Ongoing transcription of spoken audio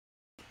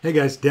Hey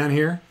guys, Dan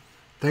here.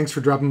 Thanks for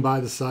dropping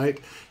by the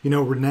site.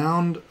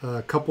 Renowned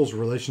couples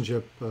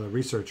relationship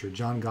researcher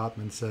John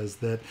Gottman says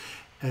that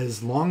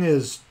as long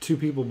as two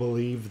people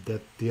believe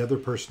that the other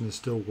person is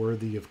still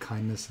worthy of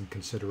kindness and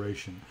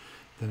consideration,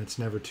 then it's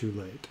never too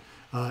late.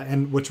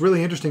 And what's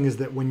really interesting is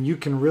that when you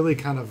can really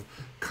kind of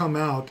come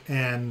out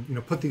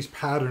and put these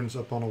patterns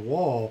up on a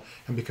wall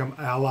and become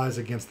allies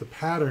against the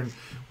pattern,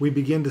 we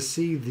begin to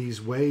see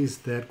these ways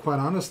that, quite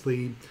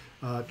honestly,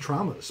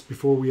 traumas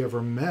before we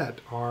ever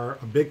met are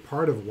a big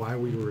part of why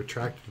we were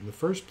attracted in the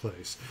first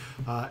place.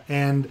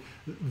 And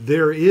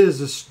there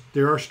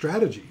are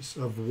strategies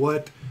of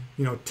what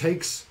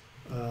takes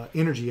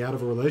energy out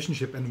of a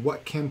relationship and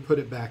what can put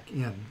it back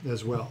in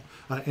as well.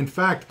 In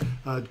fact,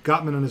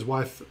 Gottman and his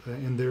wife,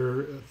 in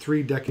their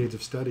 3 decades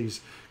of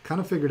studies, kind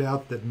of figured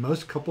out that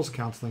most couples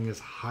counseling is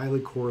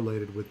highly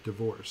correlated with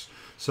divorce.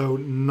 So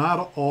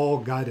not all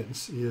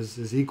guidance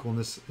is equal in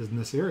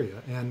this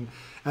area. And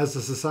as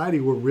a society,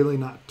 we're really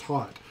not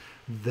taught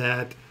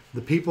that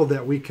the people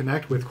that we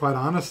connect with, quite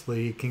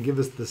honestly, can give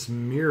us this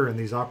mirror and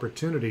these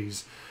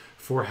opportunities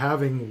for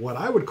having what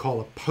I would call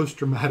a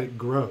post-traumatic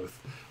growth,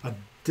 a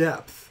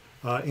depth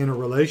in a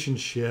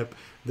relationship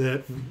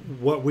that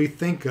what we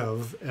think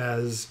of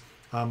as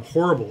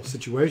horrible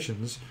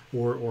situations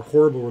or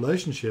horrible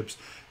relationships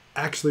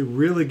actually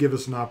really give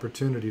us an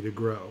opportunity to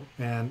grow.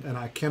 And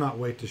I cannot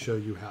wait to show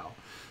you how.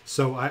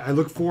 So I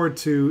look forward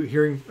to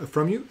hearing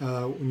from you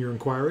in your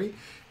inquiry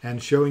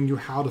and showing you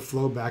how to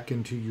flow back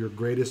into your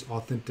greatest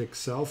authentic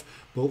self,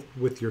 both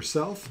with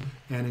yourself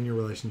and in your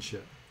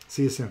relationship.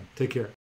 See you soon. Take care.